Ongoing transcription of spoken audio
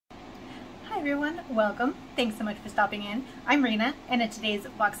everyone, welcome. Thanks so much for stopping in. I'm Rena, and in today's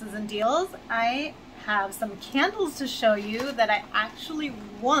Boxes and Deals, I have some candles to show you that I actually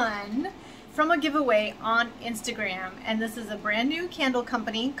won from a giveaway on Instagram. And this is a brand new candle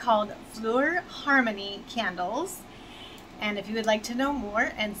company called Fleur Harmony Candles. And if you would like to know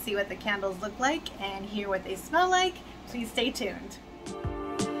more and see what the candles look like and hear what they smell like, please stay tuned.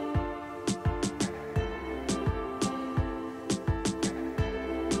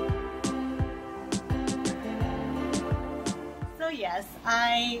 Yes,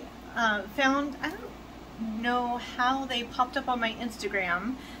 I found, I don't know how they popped up on my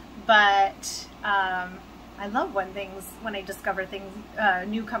Instagram, but I love when I discover things,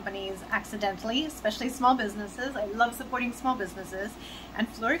 new companies accidentally, especially small businesses. I love supporting small businesses, and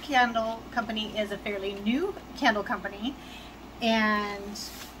Fleur Candle Company is a fairly new candle company, and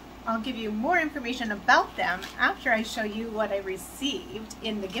I'll give you more information about them after I show you what I received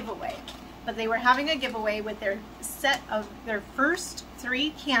in the giveaway. But they were having a giveaway with their set of their first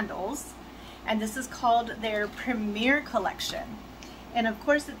 3 candles, and this is called their Premier Collection. And of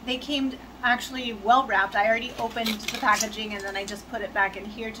course they came actually well wrapped. I already opened the packaging and then I just put it back in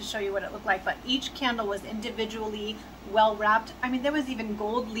here to show you what it looked like, but each candle was individually well wrapped. I mean, there was even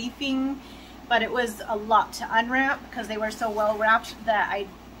gold leafing, but it was a lot to unwrap because they were so well wrapped that I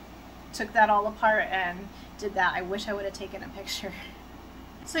took that all apart and did that. I wish I would have taken a picture.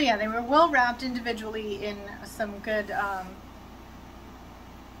 So yeah, they were well wrapped individually in some good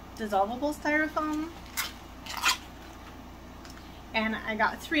dissolvable styrofoam. And I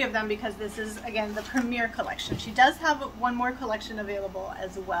got 3 of them because this is, again, the Premier Collection. She does have one more collection available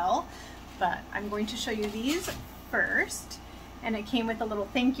as well, but I'm going to show you these first. And it came with a little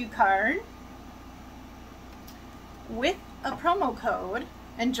thank you card with a promo code.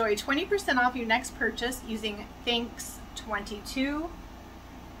 Enjoy 20% off your next purchase using Thanks22.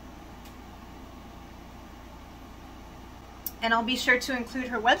 And I'll be sure to include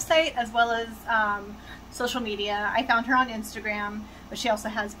her website as well as social media. I found her on Instagram, but she also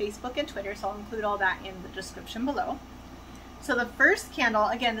has Facebook and Twitter, so I'll include all that in the description below. So the first candle,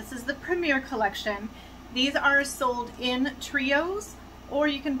 again, this is the Premier Collection. These are sold in trios, or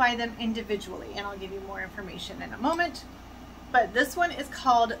you can buy them individually, and I'll give you more information in a moment. But this one is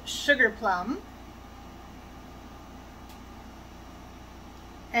called Sugar Plum.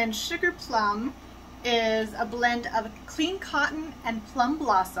 And Sugar Plum is a blend of clean cotton and plum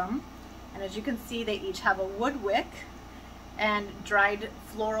blossom, and as you can see, they each have a wood wick and dried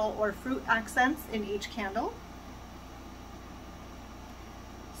floral or fruit accents in each candle.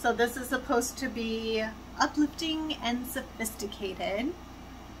 So this is supposed to be uplifting and sophisticated.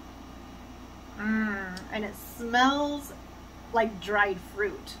 And it smells like dried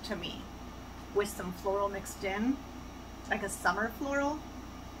fruit to me with some floral mixed in, like a summer floral.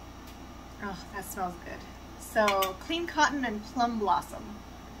 Oh, that smells good. So, clean cotton and plum blossom.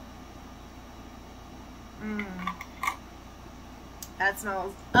 That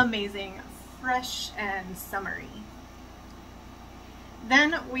smells amazing, fresh and summery.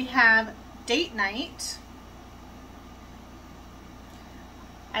 Then we have Date Night.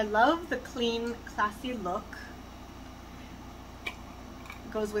 I love the clean, classy look.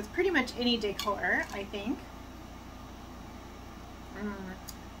 It goes with pretty much any decor, I think.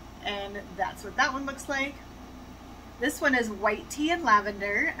 And that's what that one looks like. This one is white tea and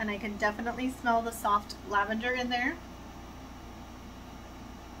lavender, and I can definitely smell the soft lavender in there.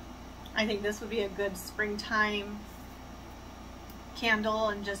 I think this would be a good springtime candle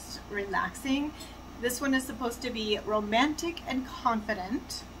and just relaxing. This one is supposed to be romantic and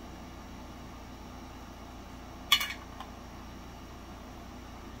confident.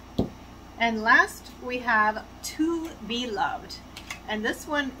 And last we have To Be Loved. And this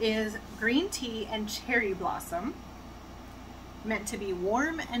one is green tea and cherry blossom, meant to be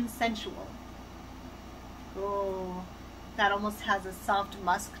warm and sensual. Oh, that almost has a soft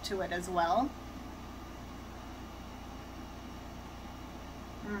musk to it as well.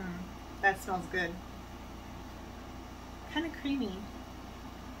 That smells good. Kind of creamy.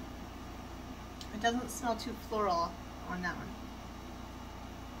 It doesn't smell too floral on that one.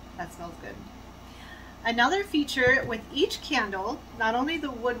 That smells good. Another feature with each candle, not only the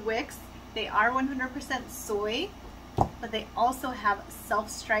wood wicks, they are 100% soy, but they also have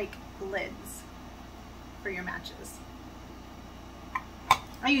self-strike lids for your matches.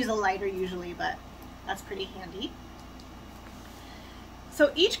 I use a lighter usually, but that's pretty handy.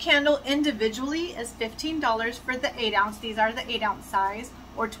 So each candle individually is $15 for the 8 ounce. These are the 8 ounce size,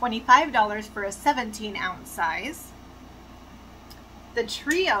 or $25 for a 17 ounce size. The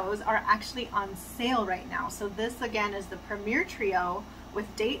trios are actually on sale right now. So this again is the Premier Trio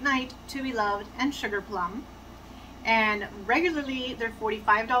with Date Night, To Be Loved, and Sugar Plum. And regularly they're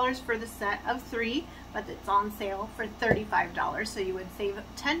 $45 for the set of 3, but it's on sale for $35. So you would save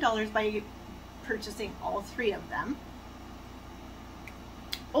 $10 by purchasing all 3 of them.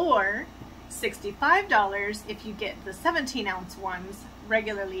 Or $65 if you get the 17-ounce ones,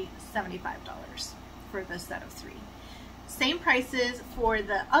 regularly $75 for the set of 3. Same prices for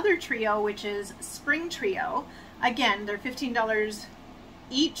the other trio, which is Spring Trio. Again, they're $15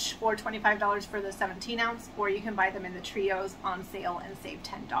 each or $25 for the 17-ounce, or you can buy them in the trios on sale and save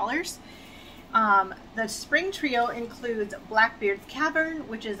 $10. The Spring Trio includes Blackbeard's Cavern,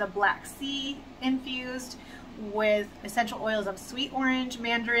 which is a black sea infused with essential oils of sweet orange,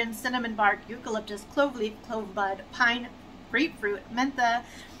 mandarin, cinnamon bark, eucalyptus, clove leaf, clove bud, pine, grapefruit, mentha,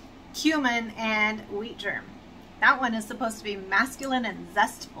 cumin, and wheat germ. That one is supposed to be masculine and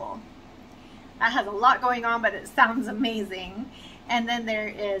zestful. That has a lot going on, but it sounds amazing. And then there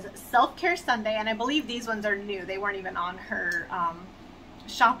is Self-Care Sunday, and I believe these ones are new. They weren't even on her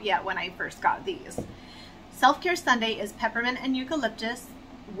shop yet when I first got these. Self-Care Sunday is peppermint and eucalyptus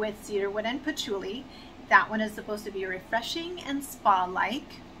with cedarwood and patchouli. That one is supposed to be refreshing and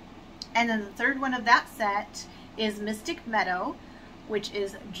spa-like. And then the third one of that set is Mystic Meadow, which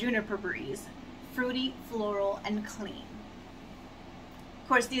is juniper breeze, fruity, floral, and clean. Of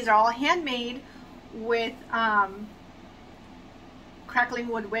course, these are all handmade with crackling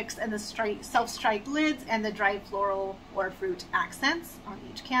wood wicks and the self-strike lids and the dried floral or fruit accents on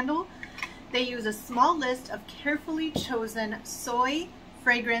each candle. They use a small list of carefully chosen soy,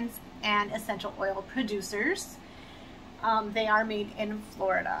 fragrance, and essential oil producers. They are made in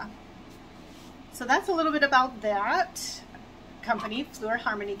Florida. So that's a little bit about that company, Fleur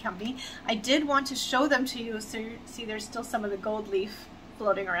Harmony Company. I did want to show them to you, so you see there's still some of the gold leaf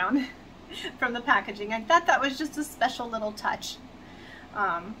floating around from the packaging. I thought that was just a special little touch.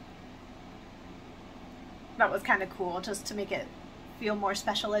 That was kind of cool, just to make it feel more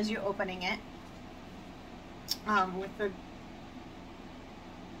special as you're opening it.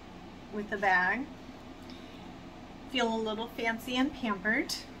 With the bag. Feel a little fancy and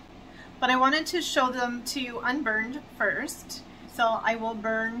pampered. But I wanted to show them to you unburned first. So I will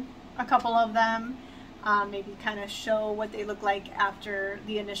burn a couple of them, maybe kind of show what they look like after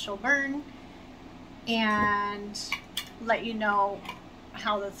the initial burn, and let you know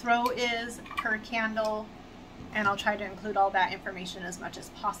how the throw is per candle, and I'll try to include all that information as much as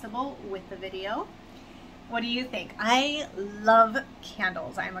possible with the video. What do you think? I love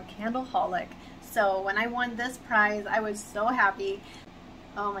candles. I'm a candleholic. So when I won this prize, I was so happy.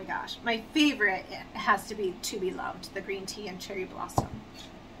 Oh my gosh. My favorite has to be To Be Loved, the green tea and cherry blossom.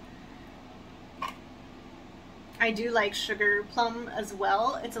 I do like Sugar Plum as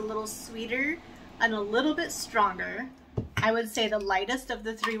well. It's a little sweeter and a little bit stronger. I would say the lightest of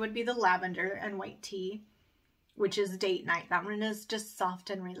the 3 would be the lavender and white tea, which is Date Night. That one is just soft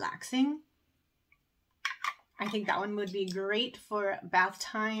and relaxing. I think that one would be great for bath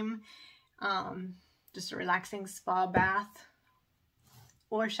time, just a relaxing spa bath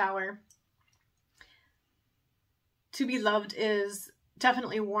or shower. To Be Loved is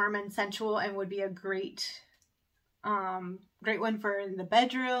definitely warm and sensual and would be a great one for in the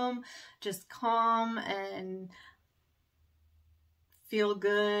bedroom, just calm and feel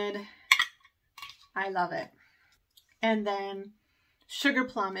good. I love it. And then Sugar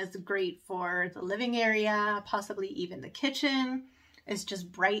Plum is great for the living area, possibly even the kitchen. It's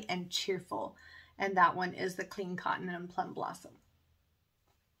just bright and cheerful. And that one is the Clean Cotton and Plum Blossom.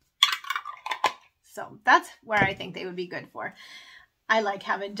 So that's where I think they would be good for. I like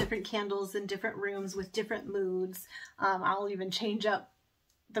having different candles in different rooms with different moods. I'll even change up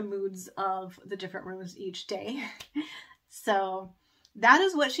the moods of the different rooms each day. So that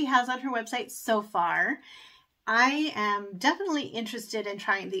is what she has on her website so far. I am definitely interested in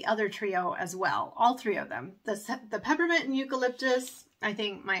trying the other trio as well, all 3 of them. The peppermint and eucalyptus, I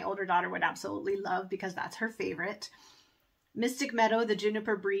think my older daughter would absolutely love because that's her favorite. Mystic Meadow, the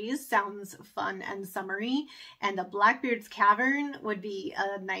juniper breeze, sounds fun and summery. And the Blackbeard's Cavern would be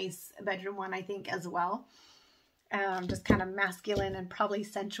a nice bedroom one, I think, as well. Just kind of masculine and probably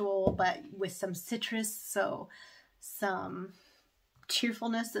sensual, but with some citrus, so some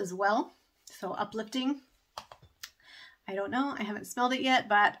cheerfulness as well. So uplifting. I don't know, I haven't smelled it yet,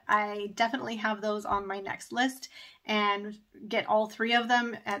 but I definitely have those on my next list, and get all 3 of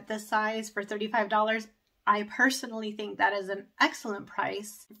them at this size for $35. I personally think that is an excellent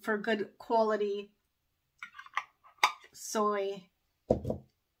price for good quality soy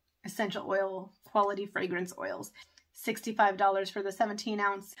essential oil, quality fragrance oils. $65 for the 17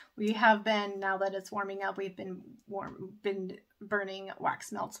 ounce. We have been, now that it's warming up, we've been burning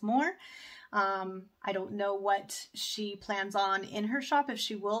wax melts more. I don't know what she plans on in her shop, if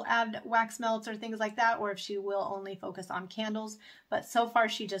she will add wax melts or things like that, or if she will only focus on candles. But so far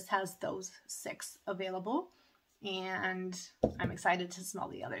she just has those 6 available, and I'm excited to smell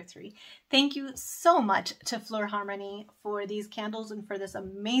the other 3. Thank you so much to Fleur Harmony for these candles and for this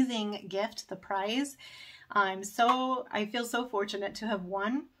amazing gift, the prize. I feel so fortunate to have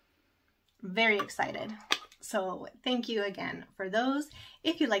won. Very excited. So thank you again for those.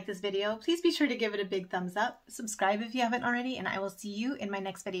 If you like this video, please be sure to give it a big thumbs up. Subscribe if you haven't already, and I will see you in my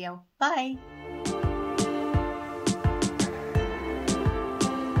next video. Bye!